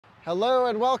Hello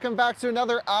and welcome back to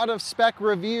another Out of Spec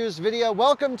Reviews video.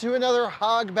 Welcome to another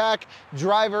Hogback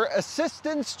Driver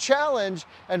Assistance Challenge,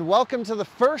 and welcome to the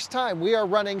first time we are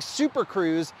running Super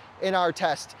Cruise in our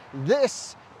test.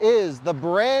 This is the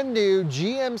brand new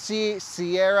GMC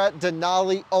Sierra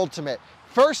Denali Ultimate.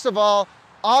 First of all,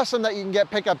 awesome that you can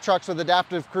get pickup trucks with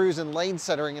adaptive cruise and lane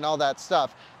centering and all that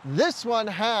stuff. This one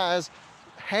has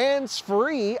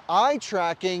hands-free eye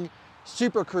tracking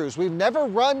Super Cruise. We've never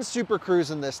run Super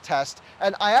Cruise in this test,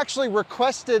 and I actually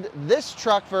requested this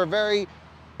truck for a very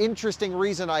interesting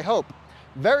reason, I hope.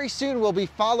 Very soon we'll be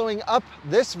following up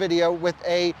this video with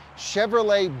a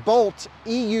Chevrolet Bolt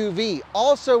EUV,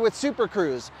 also with Super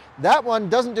Cruise. That one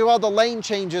doesn't do all the lane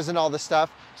changes and all the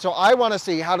stuff, so I want to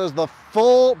see how does the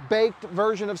full baked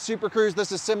version of Super Cruise,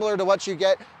 this is similar to what you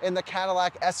get in the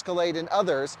Cadillac Escalade and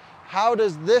others, how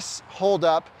does this hold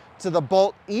up to the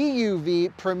Bolt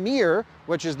EUV Premier,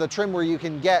 which is the trim where you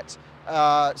can get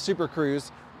Super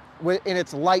Cruise in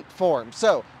its light form.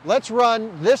 So let's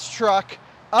run this truck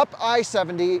up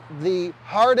I-70, the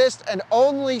hardest and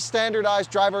only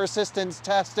standardized driver assistance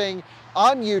testing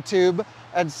on YouTube,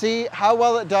 and see how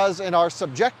well it does in our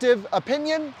subjective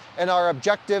opinion and our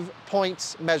objective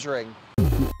points measuring.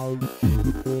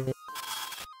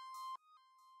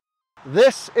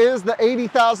 This is the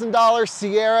 $80,000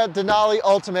 Sierra Denali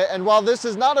Ultimate, and while this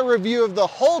is not a review of the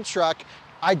whole truck,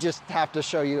 I just have to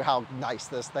show you how nice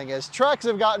this thing is. Trucks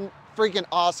have gotten freaking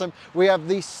awesome. We have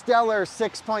the stellar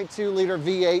 6.2 liter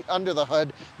V8 under the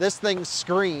hood. This thing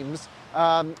screams.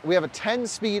 We have a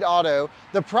 10-speed auto.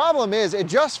 The problem is it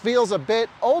just feels a bit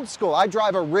old school. I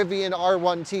drive a Rivian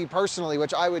R1T personally,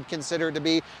 which I would consider to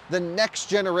be the next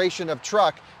generation of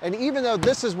truck. And even though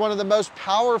this is one of the most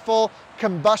powerful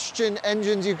combustion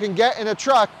engines you can get in a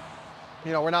truck,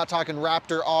 you know, we're not talking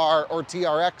Raptor R or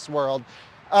TRX world,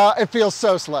 it feels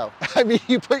so slow. I mean,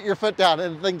 you put your foot down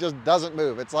and the thing just doesn't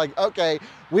move. It's like, okay,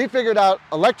 we figured out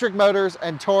electric motors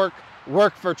and torque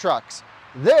work for trucks.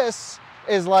 This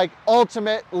is like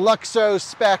ultimate luxo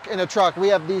spec in a truck. We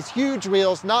have these huge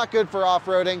wheels, not good for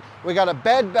off-roading. We got a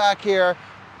bed back here.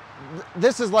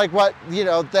 This is like what, you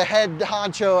know, the head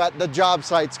honcho at the job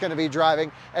site's gonna be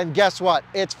driving. And guess what?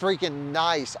 It's freaking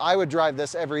nice. I would drive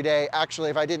this every day. Actually,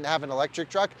 if I didn't have an electric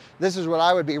truck, this is what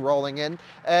I would be rolling in.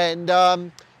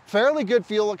 And fairly good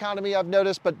fuel economy, I've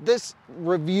noticed, but this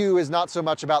review is not so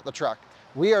much about the truck.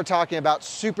 We are talking about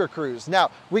Super Cruise.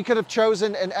 Now, we could have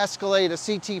chosen an Escalade, a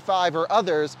CT5, or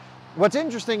others. What's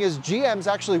interesting is GM's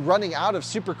actually running out of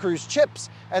Super Cruise chips,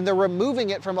 and they're removing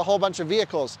it from a whole bunch of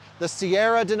vehicles. The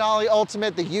Sierra Denali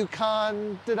Ultimate, the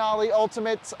Yukon Denali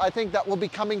Ultimates, I think that will be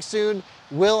coming soon,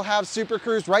 will have Super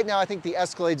Cruise. Right now, I think the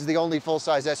Escalade's the only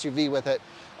full-size SUV with it.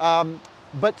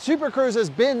 But Super Cruise has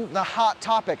been the hot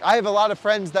topic. I have a lot of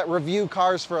friends that review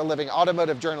cars for a living,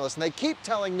 automotive journalists, and they keep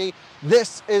telling me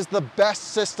this is the best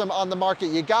system on the market.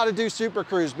 You gotta do Super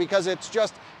Cruise because it's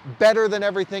just better than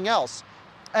everything else.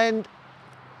 And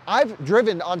I've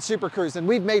driven on Super Cruise and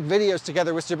we've made videos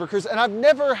together with Super Cruise, and I've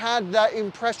never had that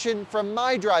impression from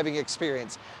my driving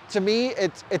experience. To me,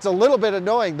 it's a little bit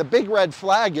annoying. The big red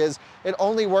flag is it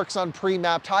only works on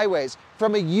pre-mapped highways.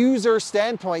 From a user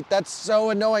standpoint, that's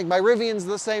so annoying. My Rivian's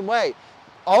the same way.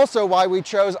 Also why we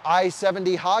chose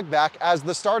I-70 Hogback as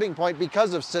the starting point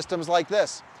because of systems like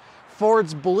this.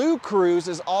 Ford's Blue Cruise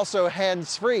is also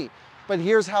hands-free, but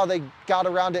here's how they got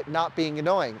around it not being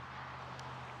annoying.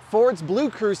 Ford's Blue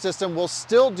Cruise system will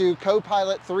still do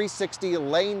Copilot 360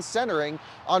 lane centering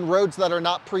on roads that are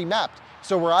not pre-mapped.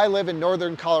 So where I live in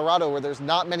northern Colorado, where there's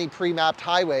not many pre-mapped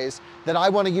highways that I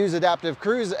want to use adaptive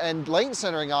cruise and lane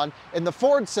centering on, in the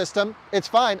Ford system, it's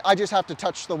fine, I just have to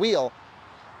touch the wheel.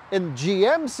 In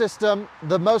GM system,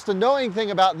 the most annoying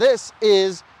thing about this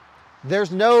is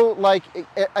there's no, like,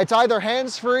 it's either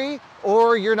hands-free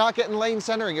or you're not getting lane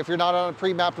centering if you're not on a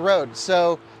pre-mapped road.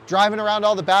 So driving around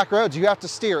all the back roads, you have to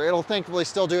steer. It'll thankfully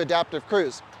still do adaptive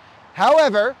cruise.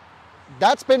 However,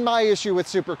 that's been my issue with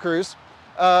Super Cruise.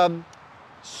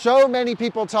 So many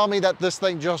people tell me that this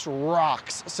thing just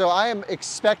rocks. So I am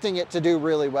expecting it to do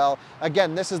really well.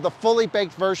 Again, this is the fully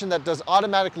baked version that does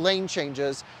automatic lane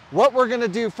changes. What we're gonna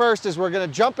do first is we're gonna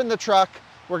jump in the truck.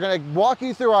 We're gonna walk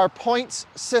you through our points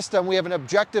system. We have an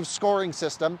objective scoring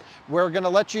system. We're gonna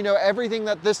let you know everything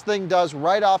that this thing does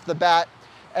right off the bat.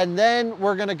 And then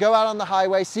we're gonna go out on the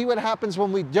highway, see what happens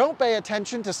when we don't pay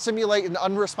attention to simulate an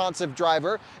unresponsive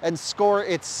driver and score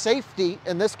its safety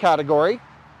in this category.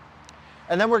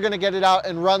 And then we're gonna get it out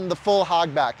and run the full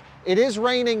Hogback. It is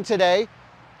raining today.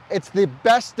 It's the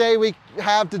best day we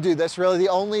have to do this, really the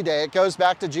only day. It goes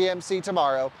back to GMC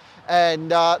tomorrow.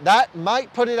 And that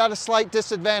might put it at a slight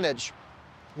disadvantage.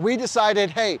 we decided,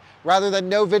 hey, rather than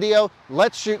no video,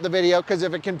 let's shoot the video, because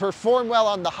if it can perform well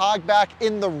on the Hogback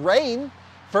in the rain,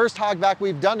 first Hogback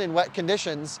we've done in wet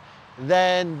conditions,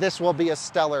 then this will be a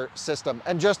stellar system.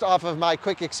 And just off of my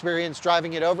quick experience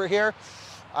driving it over here,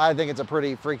 I think it's a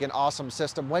pretty freaking awesome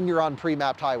system when you're on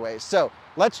pre-mapped highways. So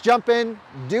let's jump in,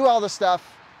 do all the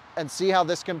stuff, and see how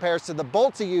this compares to the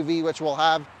Bolti UV, which we'll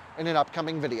have in an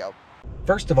upcoming video.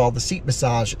 First of all, the seat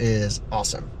massage is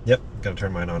awesome. Yep, gotta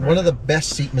turn mine on. One of the best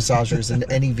seat massagers in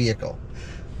any vehicle.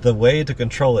 The way to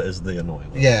control it is the annoying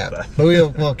one. Yeah, but we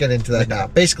won't get into that now.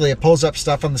 Basically, it pulls up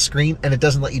stuff on the screen, and it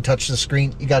doesn't let you touch the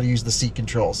screen. You got to use the seat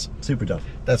controls. Super dumb.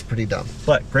 That's pretty dumb.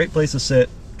 But great place to sit.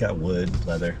 Got wood,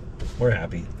 leather. We're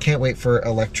happy. Can't wait for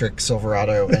electric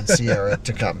Silverado and Sierra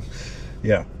to come.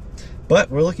 Yeah. But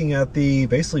we're looking at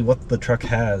basically what the truck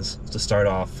has to start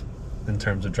off in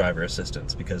terms of driver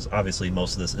assistance, because obviously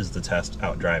most of this is the test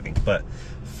out driving. But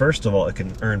first of all, it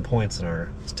can earn points in our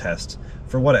test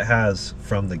for what it has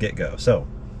from the get-go. So,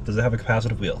 does it have a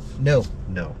capacitive wheel? No.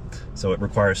 No. So it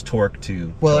requires torque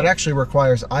to... Well, it actually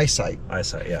requires eyesight.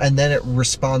 Eyesight, yeah. And then it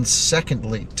responds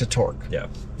secondly to torque. Yeah.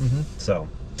 So,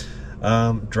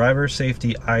 driver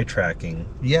safety eye tracking.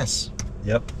 Yes.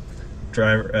 Yep.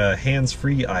 Driver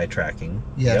hands-free eye tracking.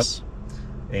 Yes. Yep.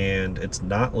 And it's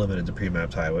not limited to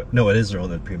pre-mapped highway. No, it is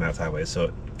limited to pre-mapped highways, so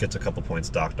it gets a couple points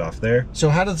docked off there. So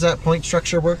how does that point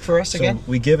structure work for us again?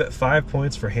 We give it 5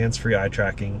 points for hands-free eye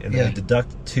tracking, and then we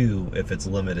deduct 2 if it's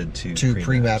limited to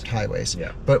pre-mapped highways.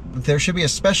 Yeah. But there should be a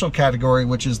special category,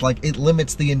 which is like it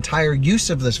limits the entire use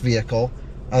of this vehicle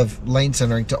of lane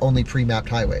centering to only pre-mapped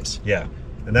highways. Yeah.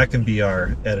 And that can be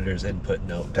our editor's input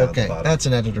note down at the bottom. Okay, that's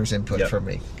an editor's input for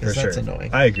me, because that's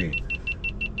annoying. I agree.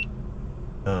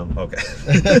 Okay.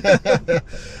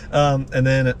 And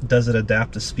then does it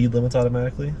adapt to speed limits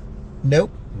automatically?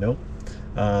 Nope. Nope.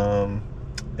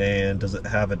 And does it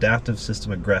have adaptive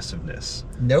system aggressiveness?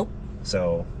 Nope.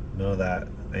 So none of that.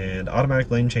 And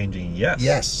automatic lane changing, yes.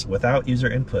 Yes. Without user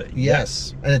input,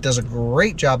 yes. And it does a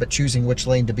great job at choosing which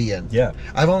lane to be in. Yeah.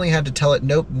 I've only had to tell it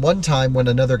nope one time when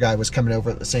another guy was coming over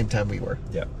at the same time we were.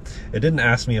 Yeah. It didn't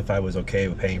ask me if I was okay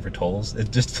with paying for tolls.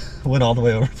 It just went all the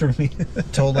way over for me.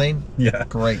 Toll lane? Yeah.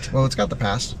 Great. Well, it's got the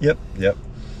pass. Yep, yep.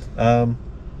 And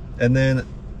then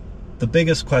the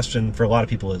biggest question for a lot of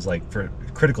people is, like, for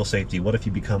critical safety, what if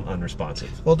you become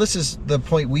unresponsive? Well, this is the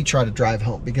point we try to drive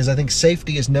home, because I think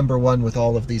safety is #1 with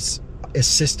all of these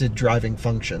assisted driving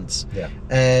functions. Yeah.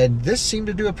 And this seemed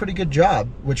to do a pretty good job,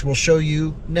 which we'll show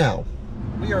you now.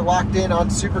 We are locked in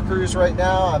on Super Cruise right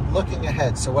now. I'm looking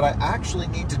ahead. So what I actually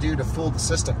need to do to fool the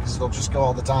system, because it'll just go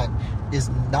all the time, is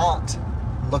not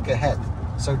look ahead.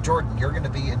 So Jordan, you're going to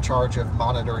be in charge of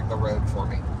monitoring the road for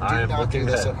me. Do not do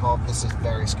this at home. This is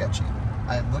very sketchy.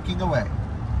 I am looking away,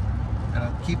 and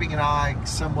I'm keeping an eye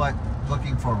somewhat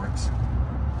looking forwards.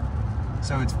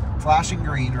 So it's flashing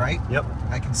green, right? Yep.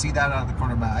 I can see that out of the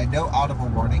corner of my eye. No audible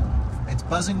warning. It's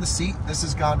buzzing the seat. This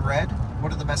has gone red.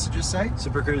 What do the messages say?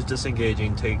 Super Cruise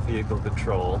disengaging, take vehicle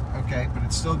control. Okay, but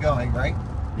it's still going, right?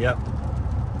 Yep.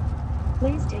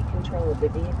 Please take control of the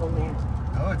vehicle now.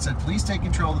 Oh, it said, please take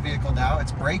control of the vehicle now.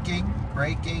 It's braking,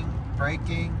 braking,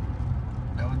 braking.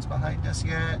 No one's behind us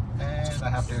yet, and I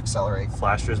have to accelerate.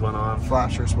 Flashers went on.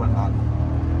 Flashers went on.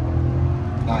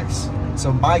 Nice.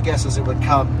 So my guess is it would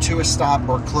come to a stop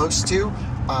or close to.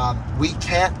 We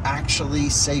can't actually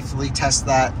safely test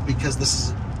that because this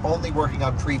is only working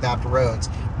on pre-mapped roads.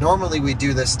 Normally we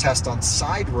do this test on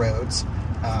side roads,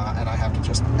 and I have to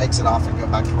just exit off and go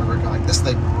back to where we're going. This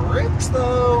thing rips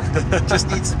though. Just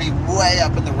needs to be way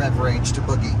up in the rev range to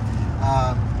boogie.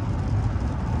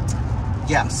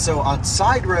 Yeah, so on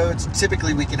side roads,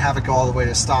 typically we can have it go all the way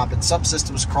to stop, and some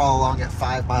systems crawl along at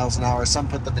 5 miles an hour, some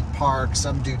put them in park,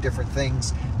 some do different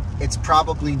things. It's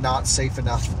probably not safe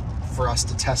enough for us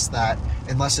to test that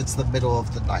unless it's the middle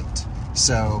of the night.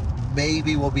 So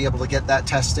maybe we'll be able to get that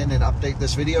test in and update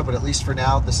this video, but at least for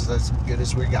now, this is as good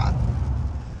as we got.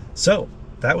 So,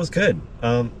 that was good.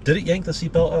 Did it yank the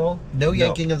seatbelt at all? No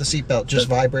yanking of the seatbelt, just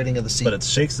vibrating of the seat. But it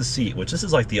shakes the seat, which this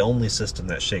is like the only system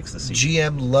that shakes the seat.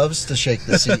 GM loves to shake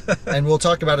the seat. And we'll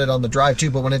talk about it on the drive too,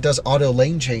 but when it does auto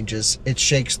lane changes, it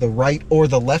shakes the right or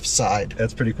the left side.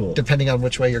 That's pretty cool. Depending on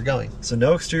which way you're going. So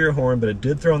no exterior horn, but it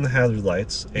did throw on the hazard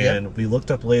lights. And we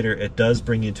looked up later, it does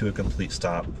bring you to a complete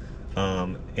stop.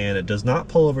 And it does not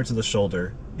pull over to the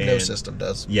shoulder. And no system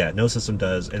does. Yeah, no system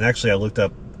does. And actually I looked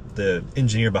up, the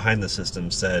engineer behind the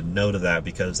system said no to that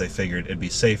because they figured it'd be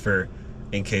safer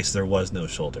in case there was no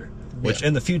shoulder. which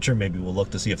in the future maybe we'll look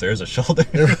to see if there is a shoulder.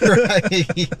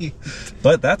 Right.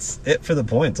 But that's it for the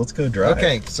points. Let's go drive.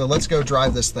 Okay, so let's go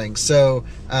drive this thing. So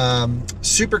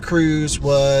Super Cruise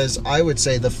was, I would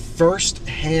say, the first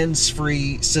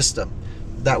hands-free system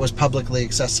that was publicly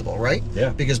accessible, right? Yeah.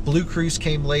 Because Blue Cruise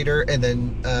came later, and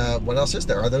then what else is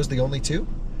there? Are those the only two?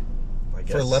 I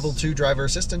guess. For level 2 driver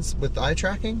assistance with eye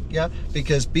tracking? Yeah,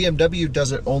 because BMW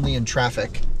does it only in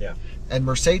traffic. Yeah. And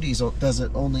Mercedes does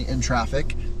it only in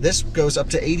traffic. This goes up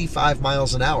to 85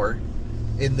 miles an hour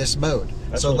in this mode.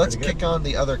 That's so really let's pretty good. kick on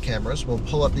the other cameras. We'll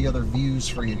pull up the other views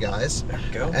for you guys. There we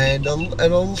go. And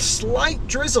a slight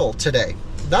drizzle today.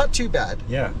 Not too bad.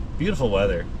 Yeah, beautiful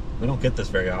weather. We don't get this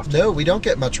very often. No, we don't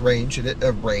get much rain.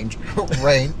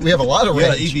 Rain. We have a lot of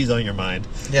Yeah, range. EVs on your mind.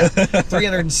 Yeah,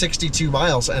 362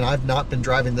 miles, and I've not been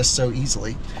driving this so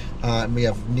easily. And we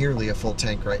have nearly a full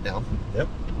tank right now. Yep.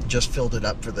 Just filled it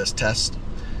up for this test.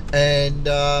 And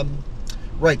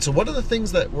right, so what are the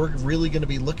things that we're really going to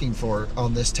be looking for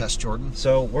on this test, Jordan?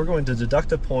 So we're going to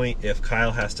deduct a point if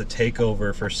Kyle has to take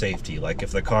over for safety. Like if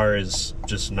the car is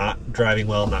just not driving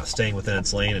well, not staying within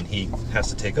its lane, and he has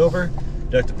to take over,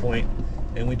 deduct a point.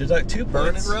 And we deduct 2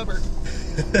 points. Burning rubber.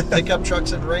 Pickup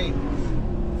trucks in rain.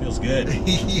 Feels good.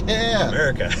 Yeah.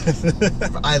 America.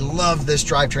 I love this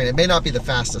drivetrain. It may not be the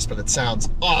fastest, but it sounds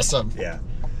awesome. Yeah.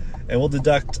 And we'll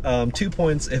deduct 2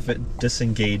 points if it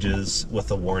disengages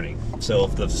with a warning. So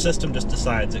if the system just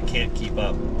decides it can't keep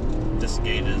up,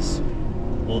 disengages,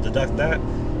 we'll deduct that.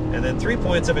 And then 3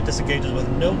 points if it disengages with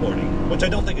no warning, which I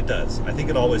don't think it does. I think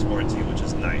it always warns you, which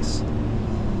is nice.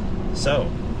 So,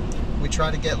 We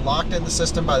try to get locked in the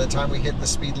system by the time we hit the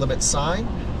speed limit sign.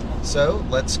 So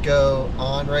let's go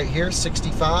on right here,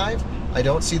 65. I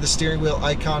don't see the steering wheel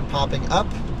icon popping up.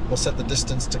 We'll set the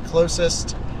distance to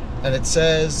closest. And it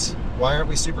says, why aren't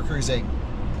we super cruising?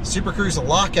 Super Cruise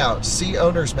lockout, see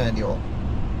owner's manual.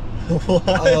 what?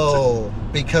 Oh,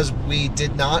 because we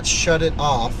did not shut it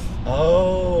off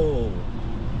Oh.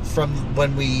 from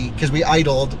when because we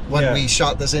idled when Yeah. we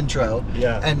shot this intro.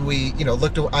 Yeah. And we,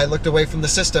 I looked away from the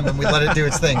system and we let it do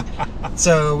its thing.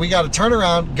 So we got to turn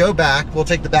around, go back. We'll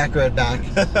take the back road back,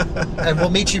 and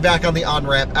we'll meet you back on the on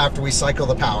ramp after we cycle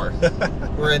the power.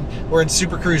 We're in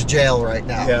Super Cruise jail right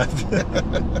now. Yeah.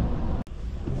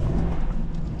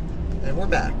 And we're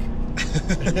back.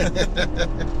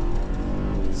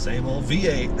 Same old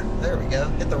V8. There we go.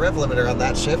 Hit the rev limiter on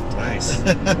that shift. Nice.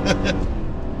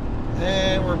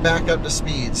 And we're back up to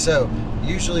speed. So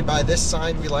usually by this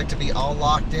sign we like to be all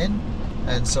locked in.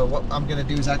 And so what I'm going to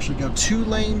do is actually go 2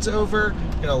 lanes over.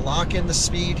 I'm going to lock in the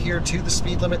speed here to the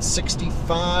speed limit,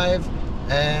 65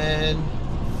 and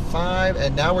 5.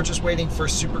 And now we're just waiting for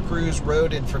Super Cruise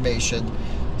road information.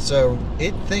 So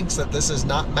it thinks that this is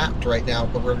not mapped right now,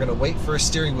 but we're going to wait for a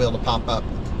steering wheel to pop up.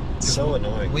 So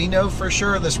annoying. We know for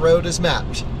sure this road is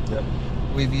mapped. Yep.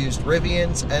 We've used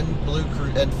Rivian's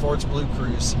and Ford's Blue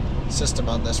Cruise system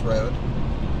on this road.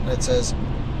 And it says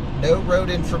no road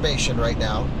information right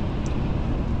now.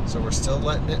 So we're still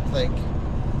letting it think.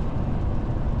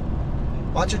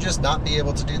 Why don't you just not be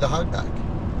able to do the hogback?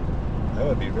 That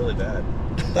would be really bad.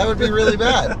 That would be really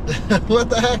bad. What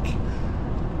the heck?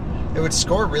 It would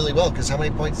score really well, because how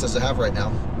many points does it have right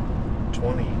now?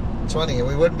 20. 20, and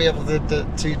we wouldn't be able to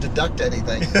deduct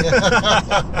anything.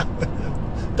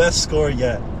 Best score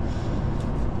yet.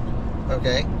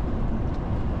 Okay.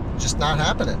 Just not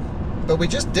happening. But we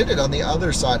just did it on the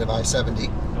other side of I-70.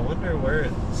 I wonder where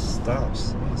it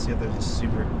stops. Let me see if there's a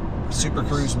Super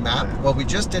Cruise map. Well, we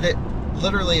just did it.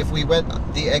 Literally, if we went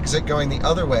the exit going the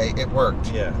other way, it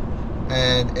worked. Yeah.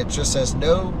 And it just says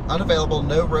no, unavailable,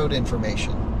 no road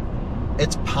information.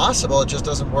 It's possible it just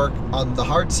doesn't work on the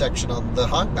hard section on the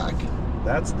hogback.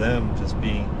 That's them just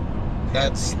being...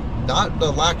 That's not a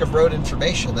lack of road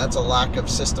information. That's a lack of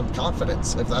system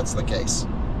confidence, if that's the case.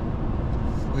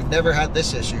 We've never had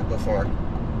this issue before.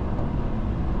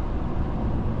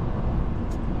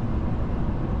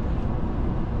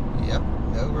 Yep,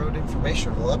 no road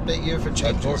information. We'll update you if it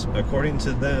changes. According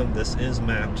to them, this is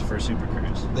mapped for Super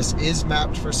Cruise. This is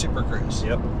mapped for Super Cruise.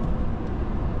 Yep.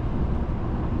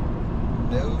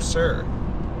 No, sir.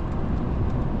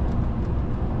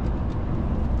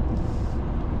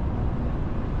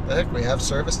 Heck, we have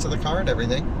service to the car and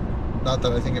everything. Not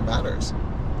that I think it matters.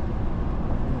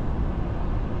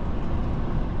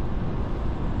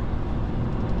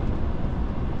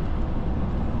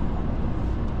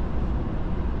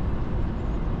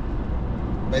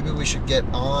 Maybe we should get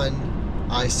on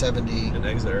I-70 And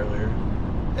exit earlier.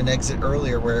 and exit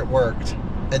earlier where it worked,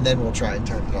 and then we'll try and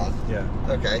turn it on. Yeah.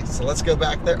 Okay, so let's go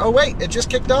back there. Oh wait, it just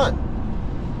kicked on.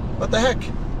 What the heck?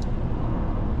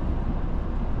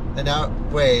 And now,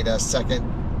 wait a second.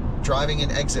 driving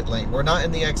in exit lane. We're not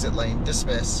in the exit lane.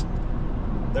 Dismiss.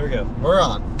 There we go. We're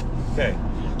on. Okay.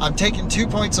 I'm taking 2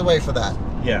 points away for that.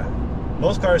 Yeah.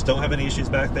 Most cars don't have any issues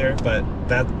back there, but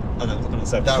that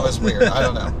unacceptable. That was weird. I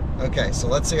don't know. Okay, so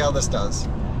let's see how this does.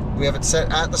 We have it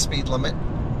set at the speed limit.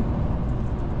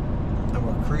 And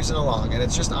we're cruising along, and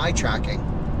it's just eye tracking.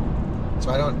 So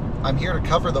I'm here to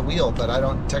cover the wheel, but I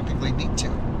don't technically need to.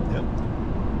 Yep.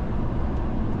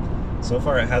 So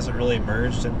far it hasn't really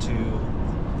merged into...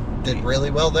 Did really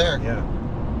well there. Yeah.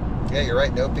 Yeah, you're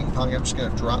right. No ping pong. I'm just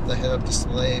going to drop the head-up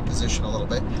display position a little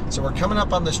bit. So we're coming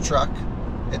up on this truck.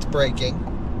 It's braking.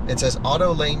 It says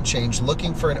auto lane change,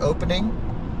 looking for an opening.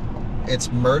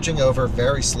 It's merging over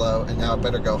very slow, and now it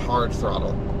better go hard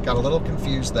throttle. Got a little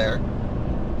confused there.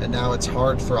 And now it's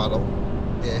hard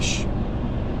throttle-ish.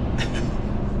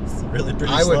 It's really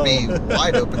pretty I slow. would be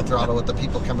wide open throttle with the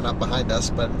people coming up behind us,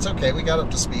 but it's okay. We got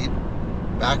up to speed.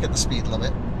 Back at the speed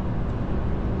limit.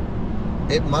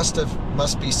 It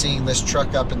must be seeing this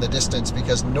truck up in the distance,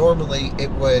 because normally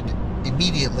it would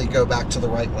immediately go back to the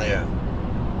right lane. Yeah.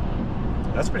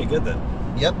 That's pretty good then.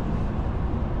 Yep.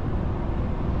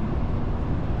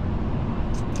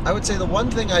 I would say the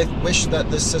one thing I wish that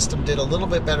this system did a little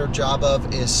bit better job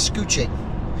of is scooching.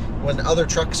 When other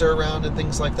trucks are around and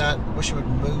things like that, I wish it would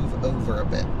move over a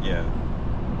bit. Yeah.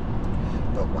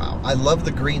 But wow, I love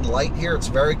the green light here. It's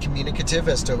very communicative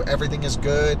as to everything is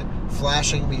good.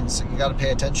 Flashing means you got to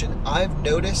pay attention. I've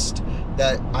noticed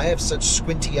that I have such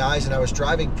squinty eyes, and I was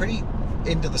driving pretty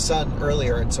into the sun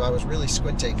earlier, and so I was really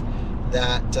squinting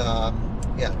that,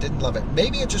 yeah, didn't love it.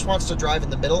 Maybe it just wants to drive in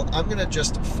the middle. I'm going to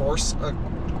just force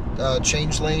a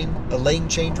change lane, a lane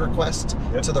change request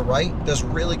to the right. Does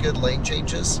really good lane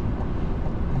changes.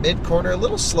 Mid-corner, a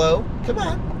little slow. Come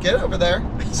on, get over there.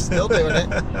 Still doing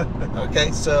it.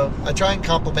 Okay, so I try and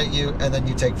compliment you, and then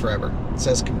you take forever. It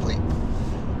says complete.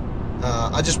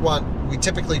 We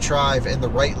typically drive in the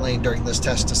right lane during this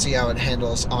test to see how it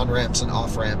handles on-ramps and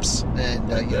off-ramps.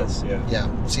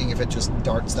 And, seeing if it just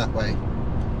darts that way.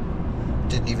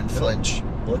 Didn't even flinch.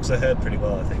 Looks ahead pretty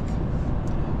well, I think.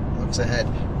 Looks ahead.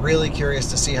 Really curious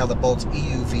to see how the Bolt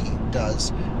EUV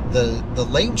does. The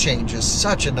lane change is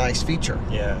such a nice feature.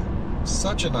 Yeah.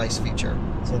 Such a nice feature.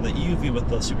 So the EUV with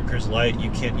the Super Cruise Light,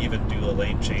 you can't even do a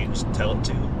lane change, tell it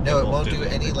to. No, it won't do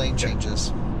any lane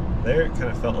changes. There it kind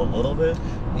of felt a little bit.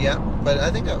 Yeah, but I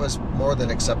think that was more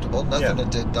than acceptable. Nothing to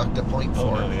deduct a point for.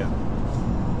 Oh, no, yeah.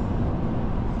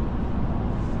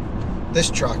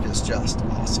 This truck is just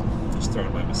awesome. Just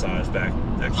throwing my massage back.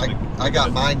 Actually, I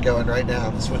got mine going right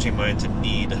now. Switching mine to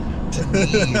need. To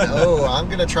need. Oh, I'm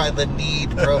going to try the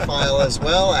need profile as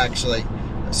well, actually.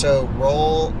 So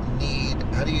roll, need.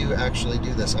 How do you actually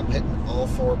do this? I'm hitting all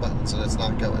 4 buttons and it's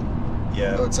not going.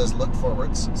 Yeah. Oh, it says look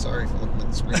forwards. Sorry for looking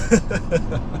at the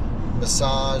screen.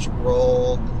 Massage,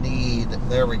 roll, need.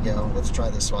 There we go. Let's try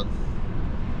this one.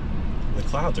 The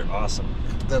clouds are awesome.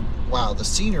 Wow, the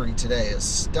scenery today is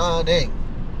stunning.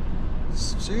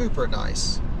 Super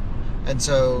nice. And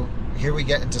so here we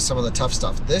get into some of the tough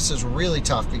stuff. This is really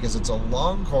tough because it's a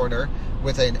long corner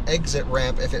with an exit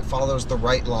ramp if it follows the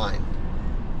right line.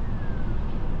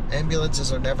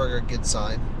 Ambulances are never a good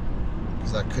sign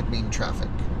because that could mean traffic.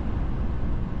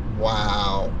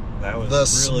 Wow. That was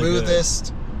the really smoothest,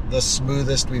 good. The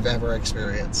smoothest we've ever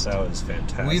experienced. That was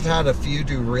fantastic. We've had a few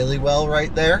do really well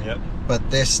right there. Yep. But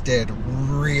this did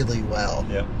really well.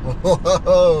 Yep.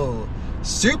 Whoa.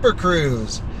 Super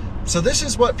Cruise. So this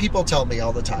is what people tell me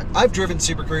all the time. I've driven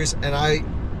Super Cruise, and I'm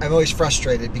always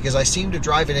frustrated because I seem to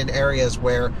drive it in areas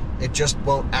where it just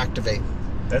won't activate.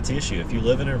 That's the issue. If you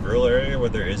live in a rural area where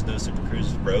there is no Super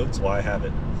Cruise roads, why have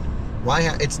it?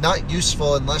 It's not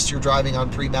useful unless you're driving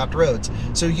on pre-mapped roads.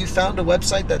 So you found a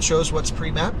website that shows what's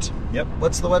pre-mapped? Yep.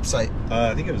 What's the website?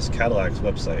 I think it was Cadillac's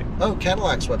website. Oh,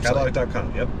 Cadillac's website.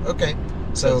 Cadillac.com, yep. Okay.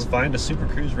 So So find a Super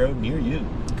Cruise road near you.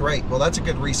 great. Well, that's a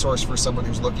good resource for someone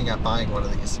who's looking at buying one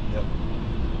of these. Yep.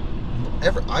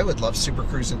 I would love Super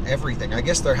Cruise in everything. I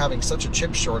guess they're having such a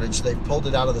chip shortage, they've pulled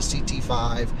it out of the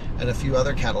CT5 and a few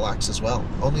other Cadillacs as well.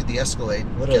 Only the Escalade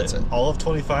gets it. All of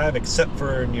 25 except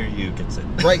for near you gets it.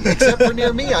 Right, except for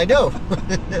near me, I know.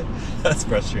 That's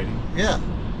frustrating. Yeah.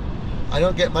 I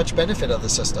don't get much benefit of the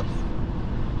system.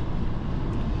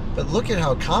 But look at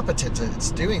how competent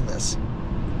it's doing this.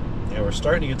 Yeah, we're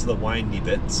starting to get to the windy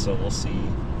bits, so we'll see.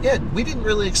 Yeah, we didn't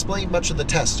really explain much of the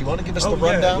test. You want to give us the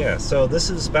rundown? Yeah. So this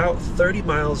is about 30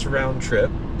 miles round trip,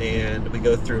 and we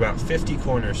go through about 50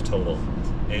 corners total.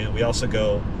 And we also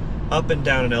go up and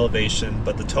down in elevation,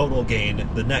 but the total gain,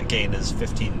 the net gain is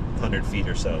 1,500 feet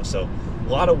or so. So a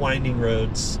lot of winding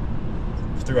roads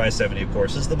through I-70, of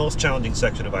course. This is the most challenging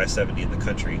section of I-70 in the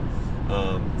country.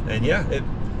 And yeah,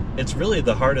 it's really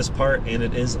the hardest part, and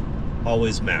it is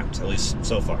always mapped, at least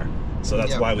so far. So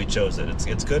that's why we chose it.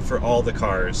 It's good for all the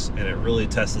cars, and it really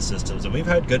tests the systems. And we've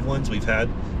had good ones, we've had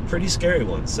pretty scary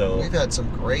ones. So we've had some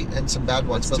great and some bad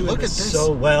ones. But look at this.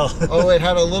 So well. Oh, it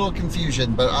had a little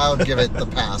confusion, but I'll give it the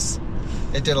pass.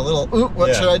 It did a little, ooh,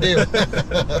 what should I do?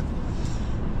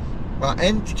 Well,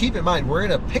 and keep in mind, we're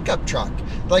in a pickup truck.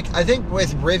 Like, I think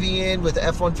with Rivian, with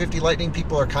F-150 Lightning,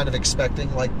 people are kind of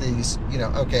expecting, like, these, you know,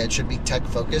 okay, it should be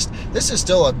tech-focused. This is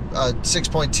still a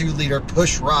 6.2-liter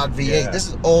push-rod V8. Yeah. This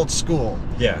is old school.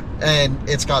 Yeah. And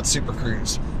it's got Super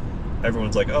Cruise.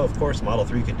 Everyone's like, oh, of course, Model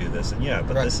 3 can do this. And yeah,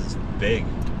 but this is big.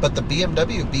 But the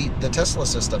BMW beat the Tesla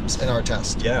systems in our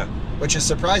test. Yeah. Which is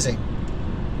surprising.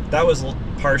 That was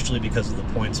partially because of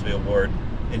the points we award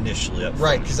initially up front.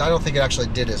 Right, because I don't think it actually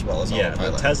did as well as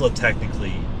Autopilot. Yeah, Tesla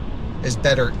technically is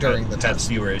better during the test.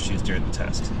 Had fewer issues during the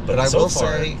test. But I will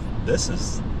say, this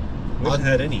is, we haven't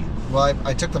had any. Well,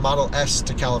 I took the Model S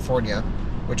to California,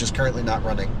 which is currently not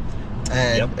running.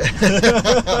 And,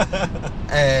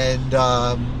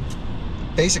 and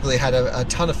basically had a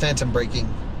ton of phantom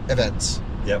braking events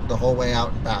the whole way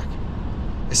out and back.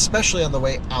 Especially on the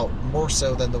way out, more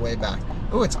so than the way back.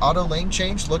 Oh, it's auto lane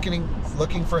change, looking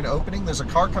for an opening. There's a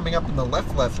car coming up in the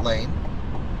left lane,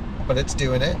 but it's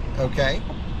doing it. Okay.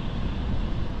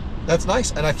 That's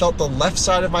nice. And I felt the left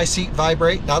side of my seat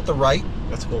vibrate, not the right.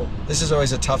 That's cool. This is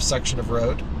always a tough section of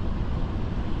road.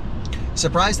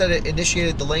 Surprised that it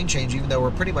initiated the lane change, even though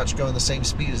we're pretty much going the same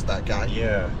speed as that guy.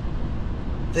 Yeah.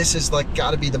 This is like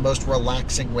got to be the most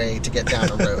relaxing way to get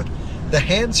down a road. The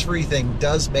hands-free thing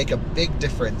does make a big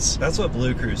difference. That's what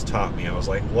Blue Cruise taught me. I was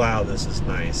like, wow, this is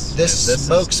nice. This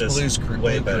smokes Blues Cruise.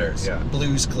 Way better. Yeah.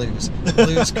 Blues Clues.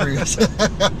 Blues Cruise.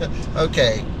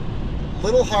 Okay.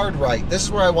 Little hard right. This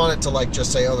is where I want it to like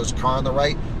just say, oh, there's a car on the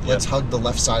right. Let's hug the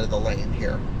left side of the lane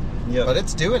here. Yeah. But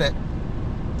it's doing it.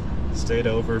 Stayed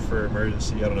over for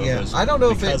emergency. I don't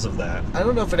know if it was because of that. I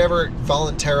don't know if it ever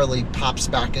voluntarily pops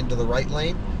back into the right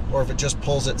lane or if it just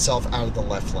pulls itself out of the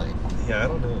left lane. Yeah, I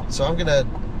don't know. So I'm going to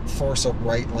force a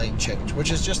right lane change,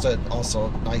 which is just also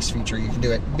a nice feature. You can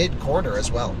do it mid-corner as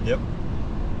well. Yep.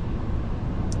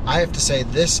 I have to say,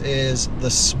 this is the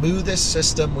smoothest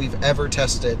system we've ever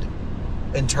tested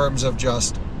in terms of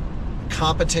just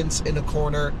competence in a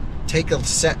corner. Take a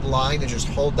set line and just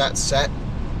hold that set.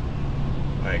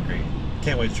 I agree.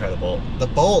 Can't wait to try the Bolt. The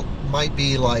Bolt might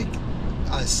be like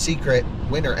a secret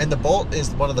winner, and the Bolt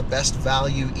is one of the best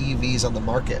value EVs on the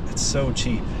market. It's so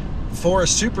cheap. For a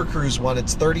Super Cruise one,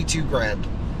 it's 32 grand.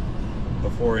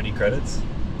 Before any credits?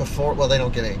 Well, they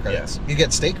don't get any credits. Yeah. You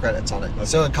get state credits on it. Okay.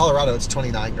 So in Colorado, it's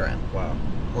 29 grand. Wow.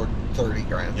 Or 30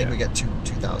 grand. I think we get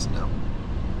 2,000 now.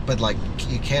 But like,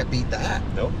 you can't beat that.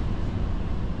 Nope.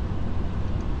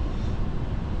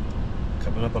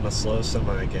 Coming up on a slow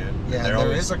semi again. Yeah,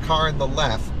 there is a car in the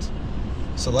left.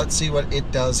 So let's see what it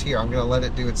does here. I'm going to let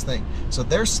it do its thing. So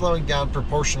they're slowing down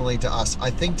proportionally to us, I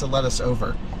think, to let us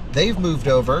over. They've moved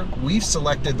over. We've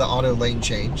selected the auto lane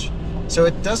change. So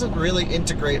it doesn't really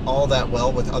integrate all that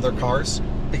well with other cars,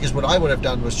 because what I would have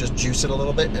done was just juice it a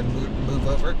little bit and move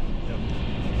over. Yep.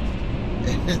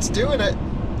 And it's doing it.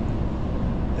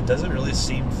 It doesn't really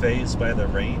seem fazed by the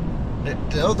rain.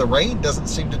 No, the rain doesn't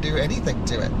seem to do anything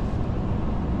to it.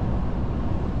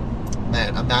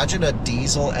 Man, imagine a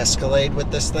diesel Escalade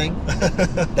with this thing.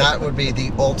 That would be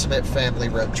the ultimate family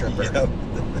road tripper. Yep.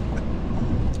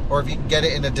 Or if you can get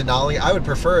it in a Denali, I would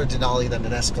prefer a Denali than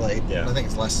an Escalade. Yeah. I think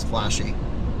it's less flashy.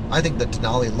 I think the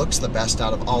Denali looks the best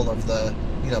out of all of the,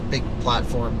 big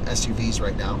platform SUVs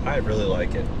right now. I really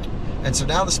like it. And so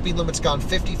now the speed limit's gone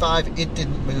 55. It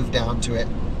didn't move down to it.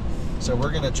 So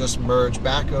we're going to just merge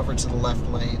back over to the left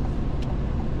lane.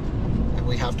 And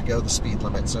we have to go the speed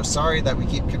limit. So sorry that we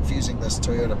keep confusing this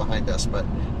Toyota behind us, but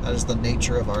that is the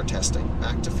nature of our testing.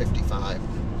 Back to 55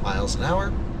 miles an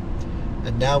hour.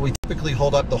 And now we typically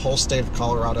hold up the whole state of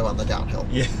Colorado on the downhill.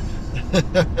 Yeah.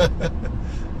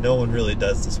 No one really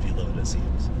does the speed limit, it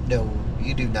seems. No,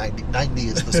 you do 90. 90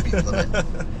 is the speed limit.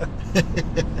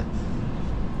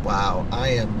 Wow, I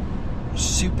am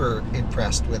super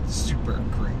impressed with Super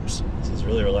Cruise. This is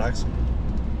really relaxing.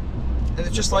 And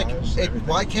it's just like,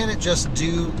 why can't it just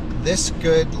do this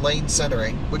good lane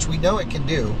centering, which we know it can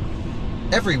do,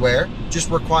 everywhere, just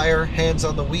require hands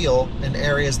on the wheel in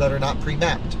areas that are not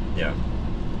pre-mapped? Yeah.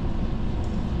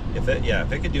 If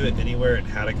it could do it anywhere and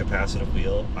had a capacitive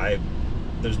wheel,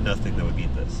 there's nothing that would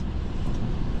beat this.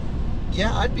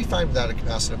 Yeah, I'd be fine without a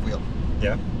capacitive wheel.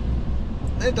 Yeah.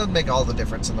 It doesn't make all the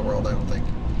difference in the world, I don't think.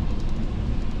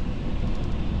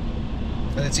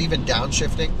 And it's even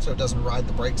downshifting, so it doesn't ride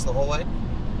the brakes the whole way.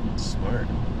 Smart.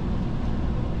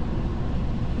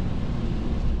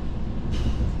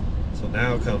 So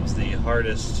now comes the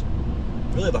hardest,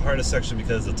 really the hardest section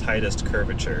because the tightest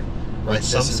curvature. Right,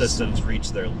 Some systems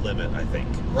reach their limit, I think.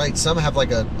 Right, some have like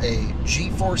a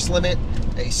G-force limit,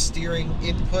 a steering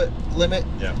input limit,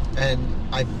 Yeah. and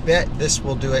I bet this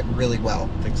will do it really well.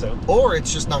 Think so? Or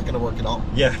it's just not going to work at all.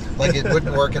 Yeah. Like it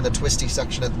wouldn't work in the twisty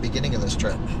section at the beginning of this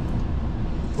trip.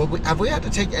 But have we had to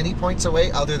take any points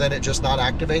away other than it just not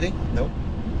activating? Nope.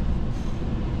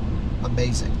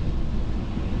 Amazing.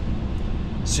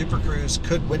 Super Cruise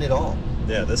could win it all.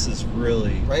 Yeah, this is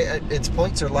really... Right? Its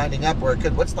points are lining up where it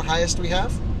could. What's the highest we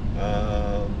have?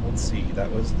 Let's see.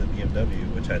 That was the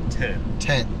BMW, which had 10.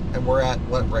 10. And we're at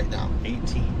what right now?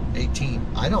 18. 18.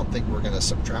 I don't think we're going to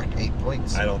subtract 8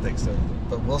 points. I don't think so.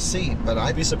 But we'll see. But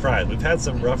I'd be surprised. We've had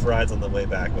some rough rides on the way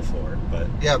back before, but...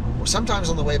 Yeah, sometimes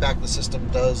on the way back the system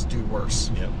does do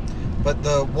worse. Yep. But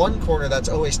the one corner that's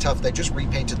always tough, they just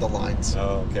repainted the lines.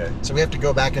 Oh, okay. So we have to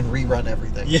go back and rerun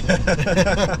everything.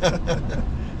 Yeah.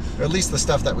 Or at least the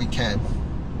stuff that we can.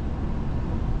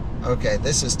 Okay,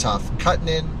 this is tough. Cutting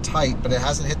in tight, but it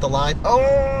hasn't hit the line.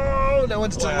 Oh, no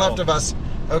one's to the Wow. left of us.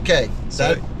 Okay.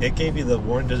 So it gave you the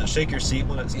warning. Does it shake your seat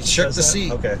when it shook does the that?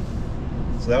 seat. Okay.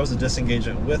 So that was a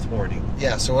disengagement with warning.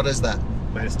 Yeah, so what is that?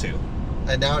 -2.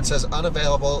 And now it says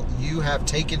unavailable. You have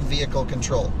taken vehicle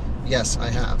control. Yes, I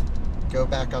have. Go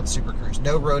back on Super Cruise.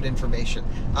 No road information.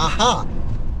 Aha!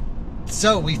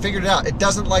 So we figured it out. It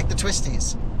doesn't like the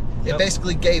twisties. It Yep.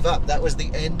 basically gave up. That was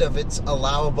the end of its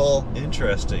allowable.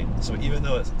 Interesting. So even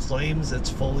though it claims it's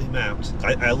fully mapped,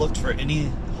 I looked for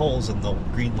any holes in the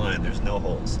green line. There's no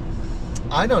holes.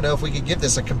 I don't know if we could give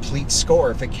this a complete score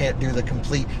if it can't do the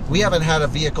complete. We haven't had a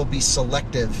vehicle be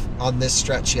selective on this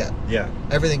stretch yet. Yeah.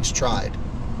 Everything's tried.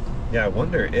 Yeah, I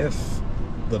wonder if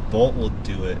the Bolt will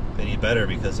do it any better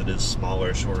because it is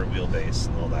smaller, shorter wheelbase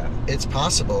and all that. It's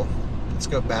possible. Let's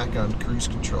go back on cruise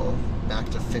control, back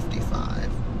to 55.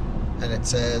 And it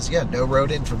says, yeah, no road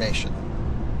information.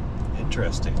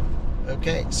 Interesting.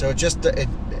 Okay, so it just it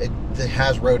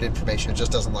has road information. It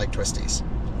just doesn't like twisties.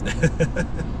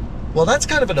 Well, that's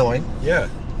kind of annoying. Yeah.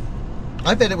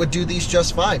 I bet it would do these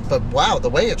just fine. But wow, the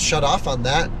way it shut off on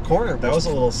that corner That was a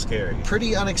little scary.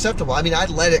 pretty unacceptable. I mean, I'd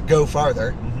let it go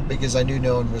farther Mhm. because I knew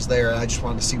no one was there and I just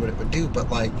wanted to see what it would do.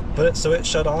 But like, So it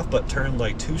shut off, but turned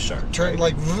like too sharp. turned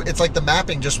right? like, it's like the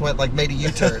mapping just went like made a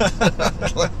U-turn.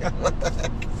 Like, what the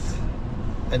heck?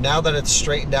 And now that it's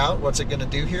straightened out, what's it going to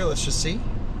do here? Let's just see.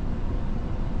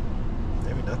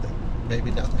 Maybe nothing.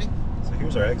 Maybe nothing. So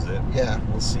here's our exit. Yeah.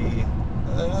 We'll see.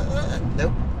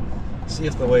 Nope. See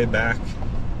if the way back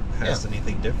has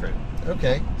anything different.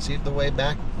 Okay. See if the way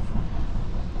back.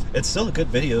 It's still a good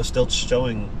video, still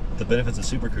showing the benefits of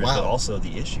Super Cruise, Wow. but also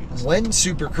the issues. When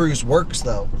Super Cruise works,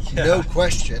 though, Yeah. no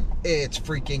question, it's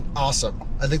freaking awesome.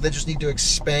 I think they just need to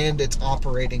expand its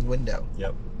operating window.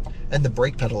 Yep. And the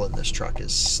brake pedal in this truck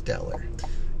is stellar.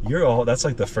 That's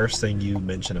like the first thing you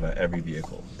mention about every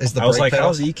vehicle. Is the I was brake like, pedal?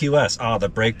 how's the EQS? Oh, the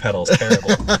brake pedal's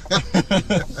terrible.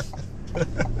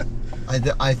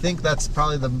 I think that's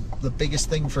probably the biggest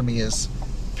thing for me is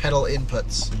pedal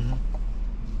inputs. Mhm.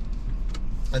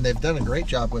 And they've done a great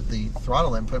job with the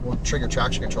throttle input. We'll trigger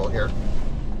traction control here.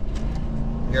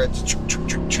 Here it's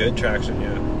Good traction,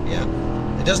 yeah.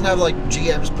 yeah. It doesn't have like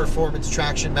GM's performance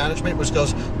traction management, which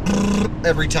goes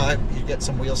every time you get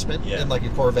some wheel spin Yeah. in like a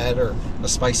Corvette or a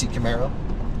spicy Camaro.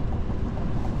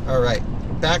 All right,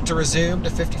 back to resume to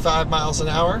 55 miles an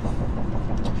hour.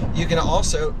 You can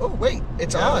also, oh wait,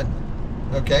 it's Yeah. on.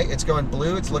 Okay, it's going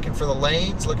blue. It's looking for the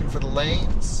lanes,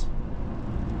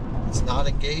 It's not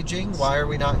engaging. Why are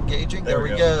we not engaging? There we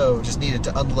go. Just needed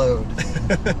to unload.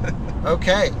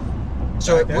 Okay,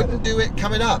 so it Back at wouldn't do it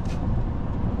coming up,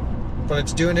 but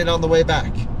it's doing it on the way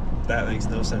back. That makes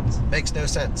no sense. Makes no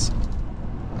sense.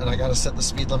 And I gotta set the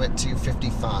speed limit to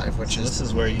 55, which So is... this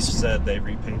is where you said they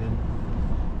repainted?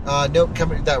 Nope,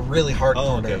 coming that really hard Oh,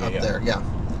 corner okay, up yeah. there, yeah.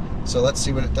 So let's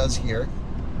see what it does here.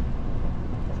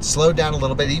 Slowed down a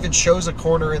little bit. It even shows a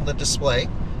corner in the display,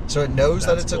 so it knows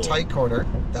that That's it's cool. a tight corner.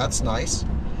 That's nice.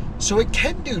 So it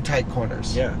can do tight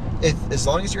corners. Yeah. As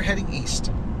long as you're heading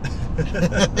east.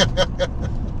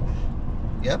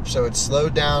 Yep, so it's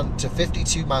slowed down to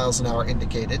 52 miles an hour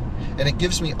indicated, and it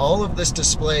gives me all of this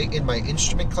display in my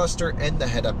instrument cluster and the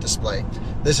head-up display.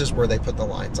 This is where they put the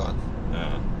lines on.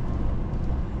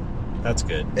 That's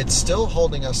good. It's still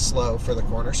holding us slow for the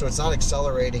corner, so it's not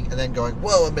accelerating and then going,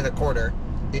 whoa, I'm in a corner.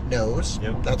 It knows.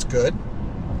 Yep. That's good.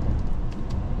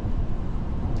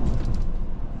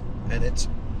 And it's,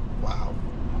 wow,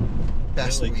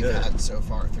 best Really we've good. had so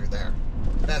far through there.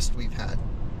 Best we've had.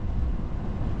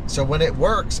 So when it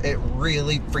works, it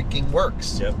really freaking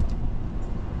works. Yep.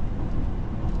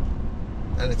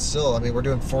 And it's still, I mean, we're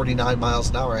doing 49 miles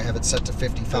an hour. I have it set to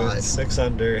 55. It's 6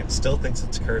 under. It still thinks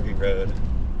it's curvy road.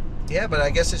 Yeah, but I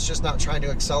guess it's just not trying to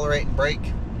accelerate and brake.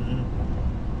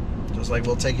 Mm-hmm. Just like,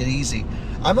 we'll take it easy.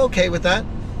 I'm okay with that.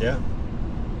 Yeah.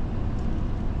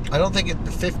 I don't think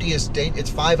 50 is, it's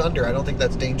 5 under. I don't think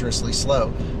that's dangerously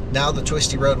slow. Now the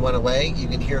twisty road went away. You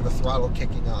can hear the throttle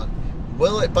kicking on.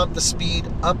 Will it bump the speed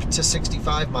up to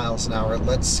 65 miles an hour?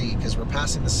 Let's see, because we're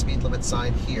passing the speed limit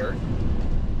sign here.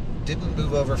 Didn't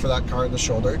move over for that car in the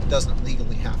shoulder. It doesn't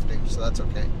legally have to, so that's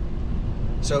okay.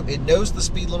 So it knows the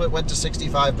speed limit went to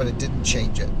 65, but it didn't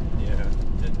change it. Yeah,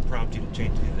 it didn't prompt you to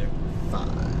change it either.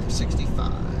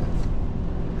 65.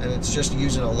 And it's just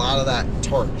using a lot of that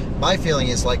torque. My feeling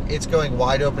is like it's going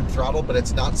wide open throttle, but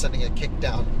it's not sending a kick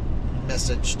down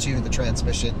message to the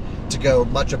transmission to go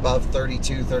much above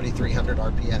 3,300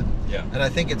 RPM. Yeah. And I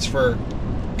think it's for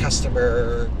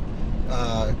customer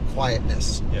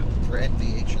quietness. Yeah. For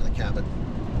NVH in the cabin.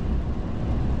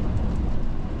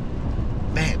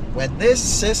 Man, when this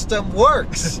system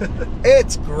works,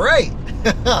 it's great.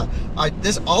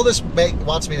 All this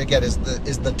wants me to get is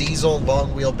the diesel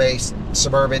long wheelbase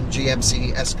Suburban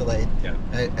GMC Escalade. Yeah.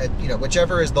 You know,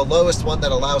 whichever is the lowest one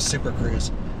that allows Super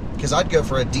Cruise. Because I'd go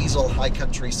for a diesel high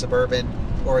country Suburban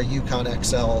or a Yukon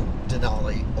XL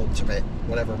Denali Ultimate,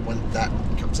 whatever when that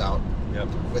comes out. Yep.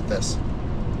 With this,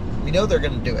 we know they're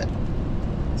going to do it.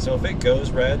 So if it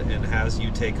goes red and has you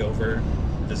take over,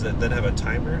 does it then have a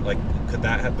timer? Like, could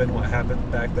that have been what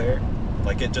happened back there?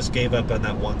 Like, it just gave up on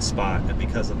that one spot, and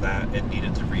because of that, it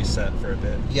needed to reset for a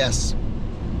bit. Yes.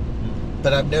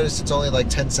 But I've noticed it's only like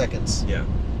 10 seconds. Yeah.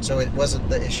 So it wasn't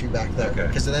the issue back there. Okay.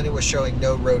 Because then it was showing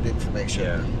no road information.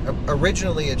 Yeah.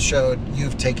 Originally it showed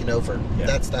you've taken over. Yeah.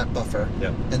 That's that buffer.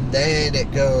 Yep. And then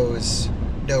it goes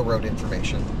no road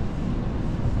information.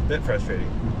 Bit frustrating.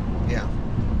 Yeah.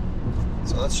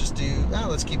 So let's just do,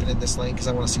 let's keep it in this lane because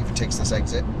I want to see if it takes this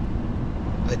exit.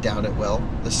 I doubt it will.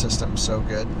 The system's so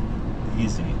good.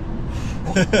 Easy.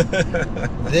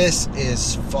 This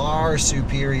is far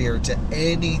superior to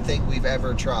anything we've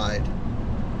ever tried.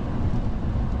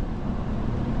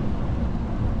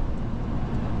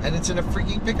 And it's in a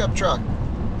freaking pickup truck.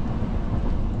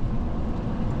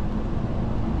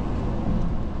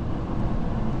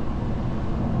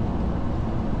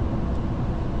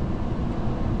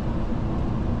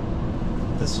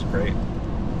 This is great.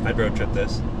 I'd road trip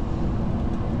this.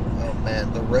 Oh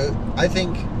man, the road. I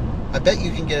bet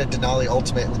you can get a Denali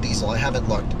Ultimate in the diesel. I haven't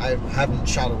looked. I haven't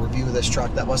shot a review of this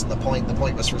truck. That wasn't the point. The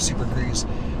point was for Super Cruise.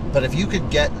 But if you could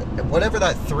get whatever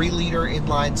that 3-liter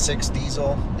inline 6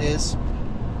 diesel is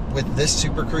with this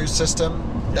Super Cruise system,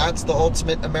 that's the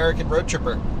ultimate American road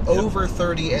tripper. Over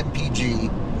 30 mpg,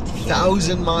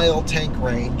 1,000-mile tank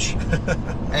range,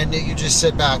 and you just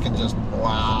sit back and just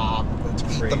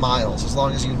eat the miles as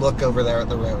long as you look over there at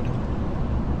the road.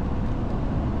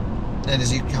 And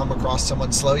as you come across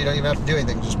someone slow, you don't even have to do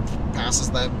anything. Just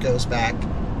passes them, goes back.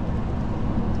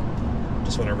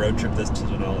 Just want to road trip this to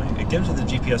Denali. It gives you the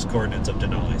GPS coordinates of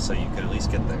Denali, so you can at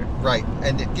least get there. Right,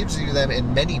 and it gives you them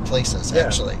in many places, Yeah,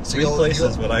 actually. So 3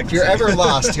 places, what I can if you're see. ever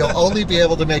lost, you'll only be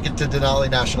able to make it to Denali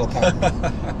National Park,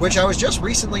 which I was just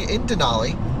recently in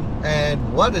Denali,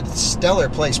 and what a stellar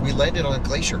place. We landed on a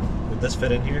glacier. Would this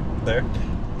fit in here? There?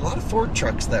 A lot of Ford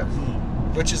trucks there,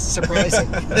 which is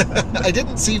surprising. I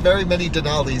didn't see very many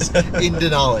Denalis in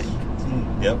Denali.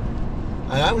 Yep.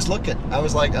 And I was looking. I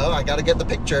was like, oh, I got to get the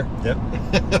picture. Yep.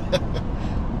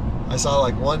 I saw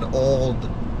like one old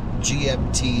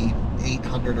GMT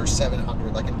 800 or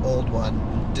 700, like an old one,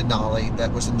 Denali,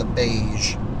 that was in the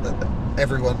beige.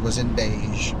 Everyone was in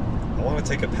beige. I want to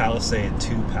take a Palisade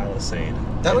to Palisade.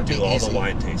 That would and be do all easy. the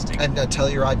wine tasting. And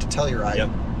Telluride to Telluride. Yep.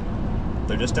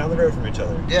 They're just down the road from each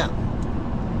other. Yeah.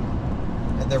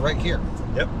 And they're right here.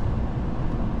 Yep.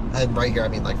 And right here, I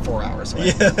mean like 4 hours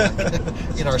away.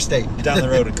 Yeah. In our state. Down the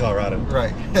road in Colorado.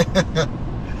 Right.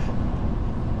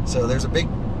 So there's a big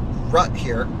rut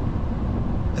here.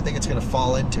 I think it's going to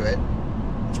fall into it.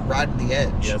 It's right in the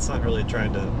edge. Yeah, it's not really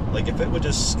trying to, like, if it would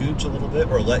just scooch a little bit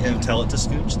or let you tell it to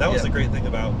scooch, that was the great thing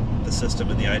about the system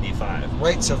in the ID5.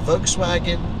 Right, so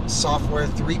Volkswagen software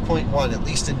 3.1, at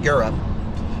least in Europe,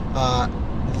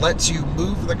 lets you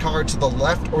move the car to the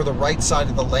left or the right side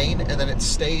of the lane, and then it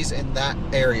stays in that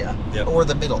area, or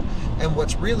the middle. And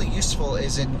what's really useful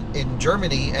is in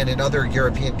Germany and in other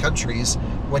European countries,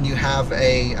 when you have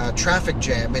a traffic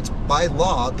jam, it's by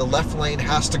law, the left lane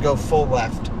has to go full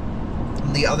left,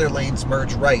 and the other lanes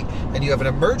merge right. And you have an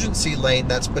emergency lane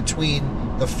that's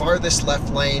between the farthest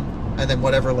left lane and then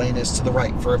whatever lane is to the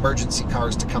right for emergency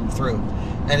cars to come through.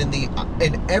 And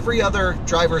in every other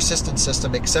driver assistance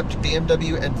system except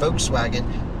BMW and Volkswagen,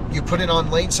 you put it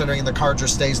on lane centering and the car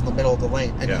just stays in the middle of the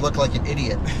lane, and you look like an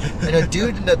idiot. And a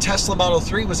dude in a Tesla Model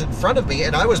 3 was in front of me,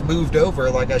 and I was moved over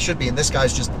like I should be, and this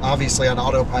guy's just obviously on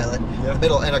autopilot in the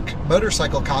middle, and a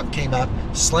motorcycle cop came up,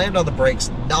 slammed on the brakes,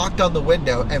 knocked on the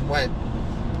window, and went,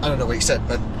 I don't know what he said,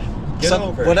 but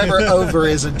whatever over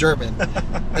is in German,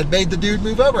 and made the dude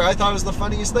move over. I thought it was the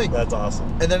funniest thing. That's awesome.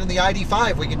 And then in the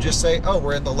ID5, we can just say, oh,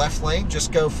 we're in the left lane,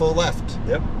 just go full left.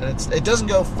 Yep. And it doesn't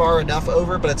go far enough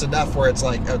over, but it's enough where it's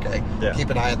like, okay, keep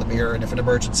an eye on the mirror, and if an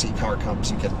emergency car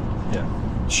comes, you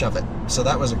can shove it. So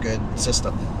that was a good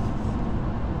system.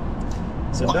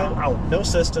 So no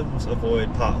systems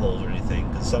avoid potholes or anything,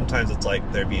 because sometimes it's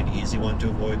like there'd be an easy one to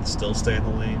avoid and still stay in the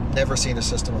lane. Never seen a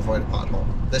system avoid a pothole.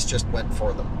 This just went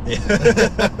for them. Yeah,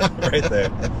 right there.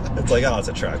 It's like, oh, it's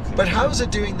a truck. But how is it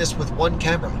doing this with one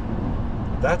camera?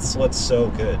 That's what's so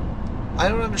good. I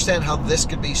don't understand how this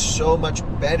could be so much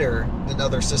better than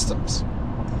other systems.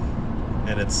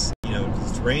 And it's, you know,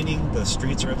 it's raining, the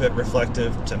streets are a bit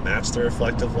reflective to match the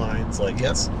reflective lines. Like,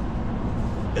 it's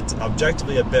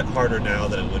objectively a bit harder now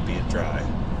than it would be in dry.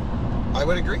 I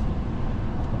would agree.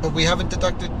 But we haven't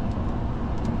deducted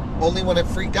only when it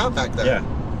freaked out back there. Yeah.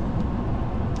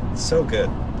 So good.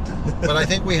 But I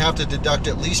think we have to deduct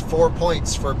at least 4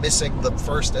 points for missing the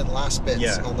first and last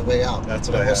bits on the way out. That's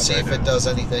what and we'll see if it does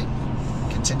anything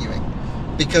continuing.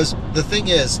 Because the thing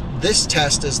is, this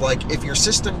test is like, if your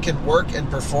system can work and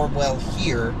perform well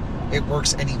here, it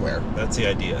works anywhere. That's the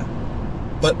idea.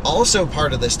 But also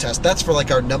part of this test, that's for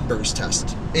like our numbers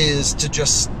test, is to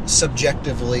just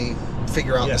subjectively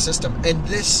figure out the system. And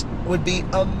this would be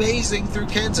amazing through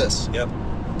Kansas. Yep.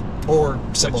 Or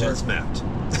similar. Which is mapped.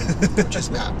 Which is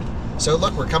mapped. So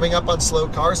look, we're coming up on slow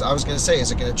cars. I was going to say,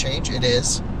 is it going to change? It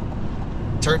is.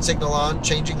 Turn signal on,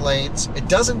 changing lanes. It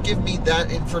doesn't give me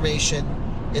that information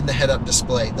in the head-up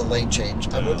display, the lane change.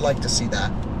 I would like to see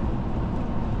that.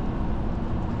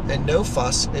 And no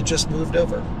fuss, it just moved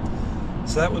over.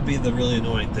 So that would be the really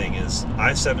annoying thing, is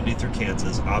I-70 through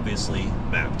Kansas, obviously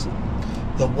mapped.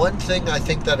 The one thing I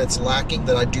think that it's lacking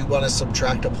that I do want to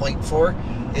subtract a point for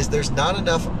is there's not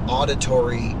enough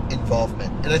auditory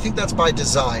involvement. And I think that's by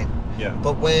design. Yeah.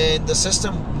 But when the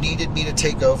system needed me to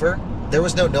take over, there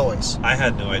was no noise. I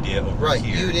had no idea over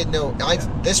here. You didn't know.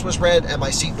 This was red and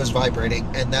my seat was vibrating,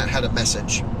 and that had a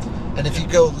message. And if you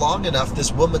go long enough,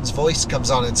 this woman's voice comes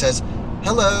on and says,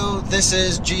 hello, this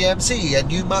is GMC, and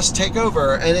you must take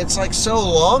over. And it's like so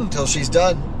long till she's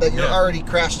done that you're already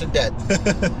crashed and dead.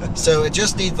 So it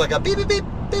just needs like a beep, beep, beep,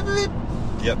 beep, beep.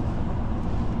 Yep.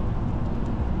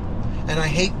 And I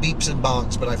hate beeps and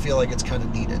bongs, but I feel like it's kind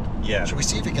of needed. Yeah. Should we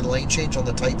see if we can lane change on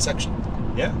the tight section?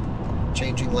 Yeah.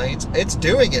 Changing lanes. It's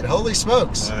doing it. Holy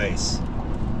smokes. Nice.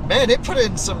 Man, it put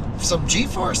in some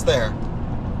G-force there.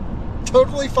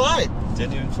 Totally fine.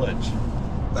 Didn't even flinch.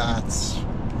 That's...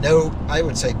 I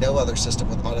would say no other system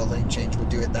with auto lane change would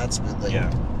do it that smoothly. Yeah.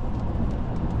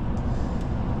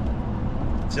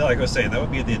 See, like I was saying, that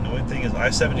would be the annoying thing, is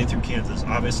I-70 through Kansas,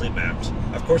 obviously mapped.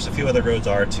 Of course, a few other roads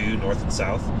are too, north and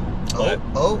south. But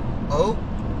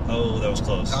Oh, that was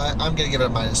close. I'm going to give it a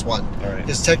 -1. All right.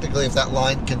 Because technically, if that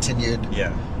line continued,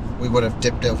 we would have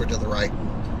dipped over to the right.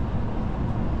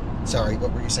 Sorry,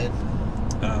 what were you saying?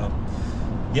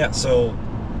 So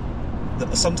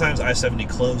sometimes I-70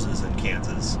 closes in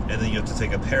Kansas, and then you have to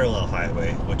take a parallel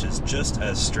highway, which is just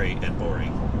as straight and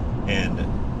boring, and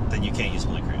then you can't use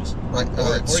Blue Cruise. Right.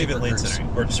 Or even lane centering.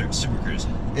 Or Super Cruise.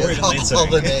 Or even lane all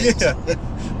the centering. names.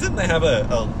 Didn't they have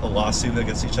a lawsuit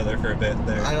against each other for a bit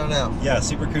there? I don't know. Yeah,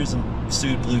 Super Cruise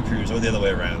sued Blue Cruise, or the other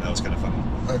way around. That was kind of funny.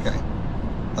 Okay.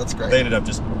 That's great. They ended up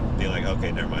just being like,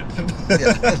 okay, never mind.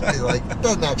 Like, it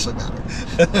doesn't actually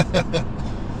matter.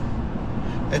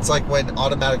 It's like when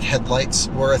automatic headlights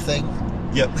were a thing.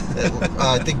 Yep.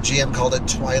 I think GM called it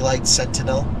Twilight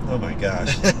Sentinel. Oh my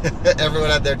gosh. Everyone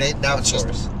had their name. Now it's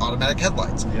just automatic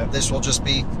headlights. Yep. This will just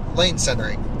be lane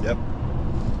centering. Yep.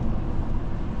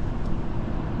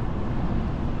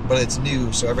 But it's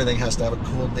new, so everything has to have a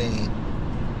cool name.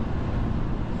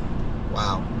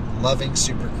 Wow. Loving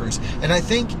Super Cruise. And I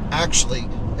think, actually,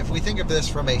 if we think of this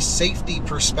from a safety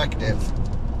perspective,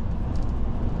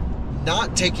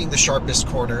 not taking the sharpest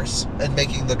corners and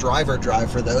making the driver drive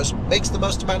for those makes the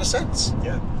most amount of sense.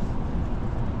 Yeah.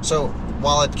 So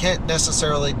while it can't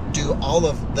necessarily do all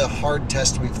of the hard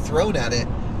tests we've thrown at it,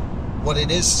 what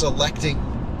it is selecting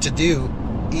to do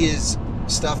is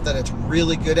stuff that it's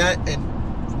really good at and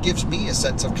gives me a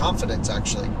sense of confidence,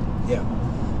 actually. Yeah.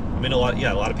 I mean, a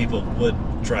lot of people would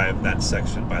drive that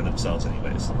section by themselves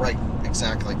anyways. Right,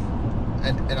 exactly.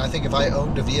 And I think if I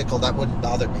owned a vehicle, that wouldn't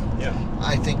bother me. Yeah.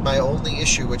 I think my only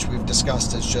issue, which we've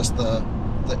discussed, is just the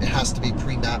that it has to be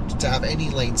pre-mapped to have any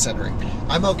lane centering.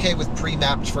 I'm okay with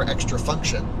pre-mapped for extra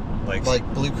function, like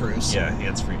Blue Cruise. Yeah,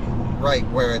 hands-free. Right,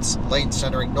 where it's lane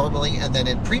centering normally, and then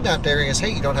in pre-mapped areas, hey,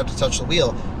 you don't have to touch the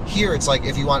wheel. Here, it's like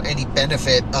if you want any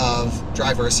benefit of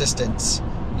driver assistance,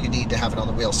 you need to have it on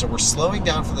the wheel. So we're slowing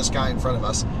down for this guy in front of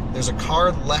us. There's a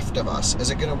car left of us. Is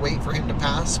it going to wait for him to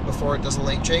pass before it does a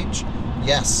lane change?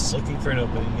 Yes. Looking for an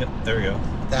opening. Yep, there we go.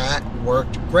 That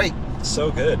worked great.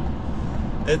 So good.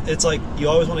 It's like you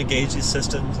always want to gauge these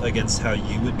systems against how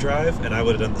you would drive, and I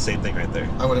would have done the same thing right there.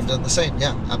 I would have done the same,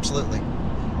 yeah, absolutely.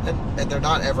 And they're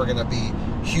not ever going to be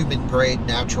human-grade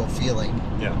natural feeling.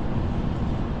 Yeah.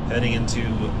 Heading into,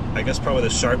 I guess, probably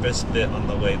the sharpest bit on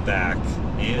the way back,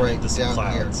 and right just down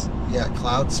clouds. Here. Yeah,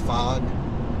 clouds, fog.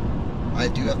 I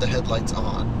do have the headlights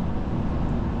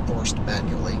on, forced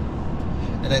manually.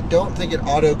 And I don't think it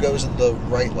auto goes in the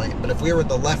right lane, but if we were in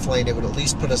the left lane, it would at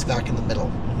least put us back in the middle.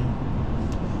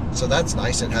 Mm-hmm. So that's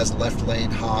nice. It has left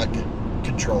lane hog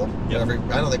control. Yep.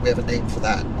 I don't think we have a name for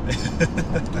that.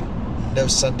 No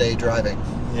Sunday driving.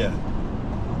 Yeah.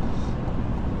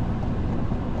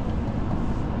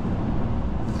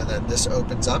 And then this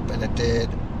opens up, and it did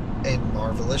a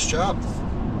marvelous job.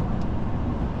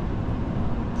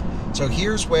 So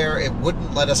here's where it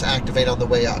wouldn't let us activate on the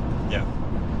way up. Yeah.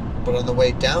 But on the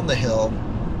way down the hill,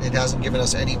 it hasn't given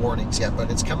us any warnings yet, but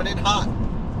it's coming in hot.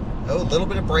 Oh, a little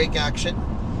bit of brake action.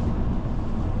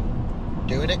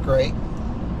 Doing it great.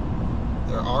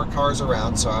 There are cars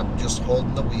around, so I'm just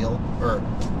holding the wheel, or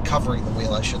covering the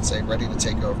wheel, I should say, ready to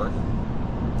take over.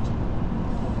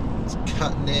 It's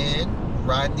cutting in,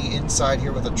 riding the inside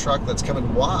here with a truck that's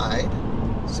coming wide,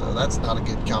 so that's not a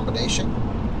good combination.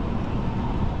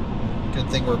 Good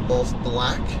thing we're both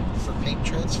black for paint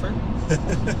transfer.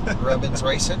 Rubbins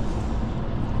Racing.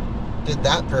 Did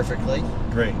that perfectly.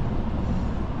 Great.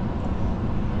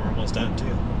 We're almost done,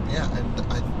 too. Yeah, and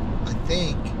I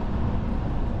think...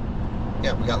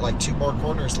 Yeah, we got like 2 more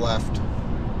corners left.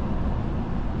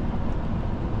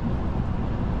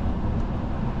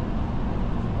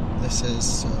 This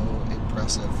is so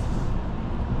impressive.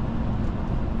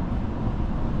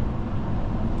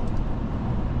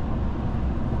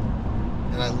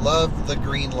 And I love the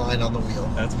green line on the wheel.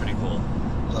 That's pretty cool.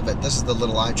 Love it. This is the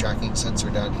little eye tracking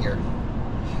sensor down here.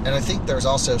 And I think there's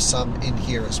also some in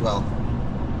here as well.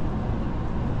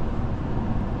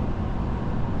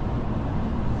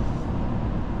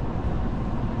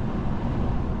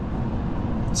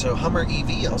 So Hummer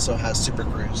EV also has Super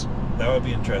Cruise. That would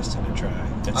be interesting to try.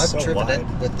 It's I've so driven wide. it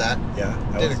with that. Yeah.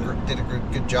 Did a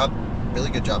good job. Really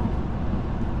good job.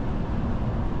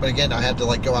 But again, I had to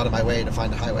like go out of my way to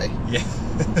find a highway. Yeah.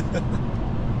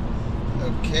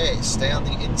 Okay, stay on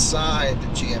the inside,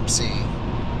 GMC.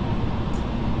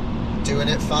 Doing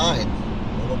it fine.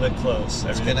 A little bit close.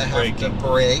 It's going to have to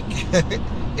brake.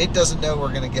 It doesn't know we're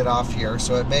going to get off here,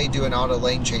 so it may do an auto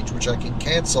lane change, which I can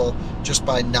cancel just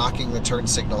by knocking the turn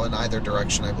signal in either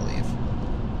direction, I believe.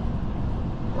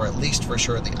 Or at least for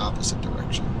sure the opposite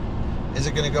direction. Is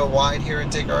it going to go wide here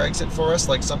and take our exit for us,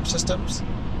 like some systems?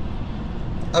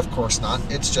 Of course not.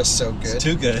 It's just so good. It's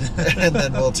too good. And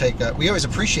then we'll take we always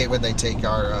appreciate when they take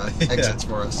our exits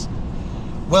for us.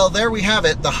 Well, there we have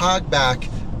it. The Hogback.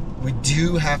 We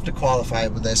do have to qualify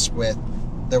with this with,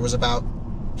 there was about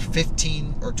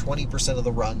 15 or 20% of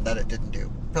the run that it didn't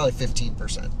do. Probably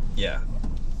 15%. Yeah.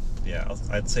 Yeah,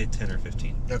 I'd say 10 or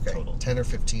 15 Okay, total. 10 or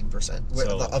 15%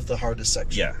 So, of the hardest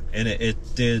section. Yeah, and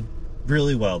it did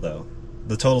really well, though.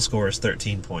 The total score is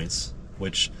 13 points,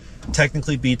 which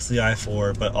technically beats the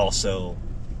I-4, but also,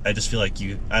 I just feel like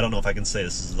I don't know if I can say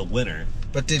this is the winner.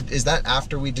 But is that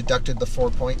after we deducted the 4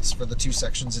 points for the 2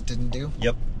 sections it didn't do?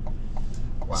 Yep.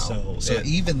 Wow. So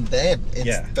even then,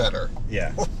 it's better.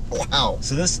 Yeah. Wow.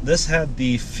 So this had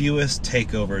the fewest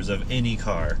takeovers of any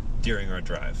car during our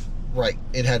drive. Right.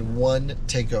 It had 1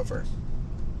 takeover.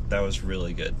 That was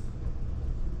really good.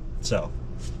 So,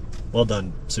 well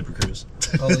done, Super Cruise.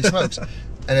 Holy smokes.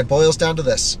 And it boils down to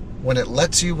this. When it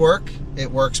lets you work, it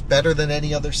works better than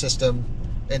any other system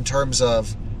in terms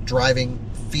of driving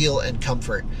feel and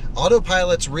comfort.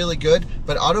 Autopilot's really good,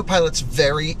 but autopilot's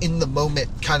very in the moment,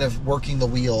 kind of working the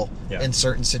wheel in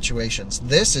certain situations.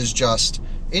 This is just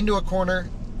into a corner,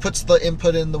 puts the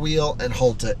input in the wheel, and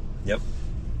holds it. Yep.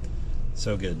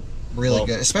 So good. Really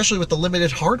good, especially with the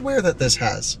limited hardware that this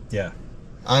has. Yeah.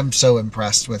 I'm so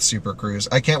impressed with Super Cruise.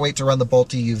 I can't wait to run the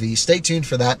Bolty UV. Stay tuned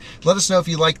for that. Let us know if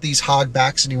you like these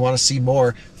Hogbacks and you want to see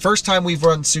more. First time we've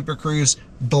run Super Cruise,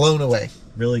 blown away.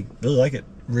 Really like it.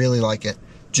 Really like it.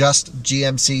 Just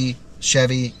GMC,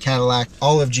 Chevy, Cadillac,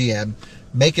 all of GM.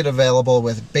 Make it available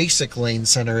with basic lane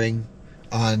centering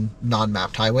on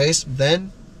non-mapped highways.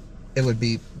 Then it would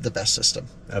be the best system.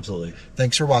 Absolutely.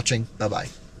 Thanks for watching. Bye-bye.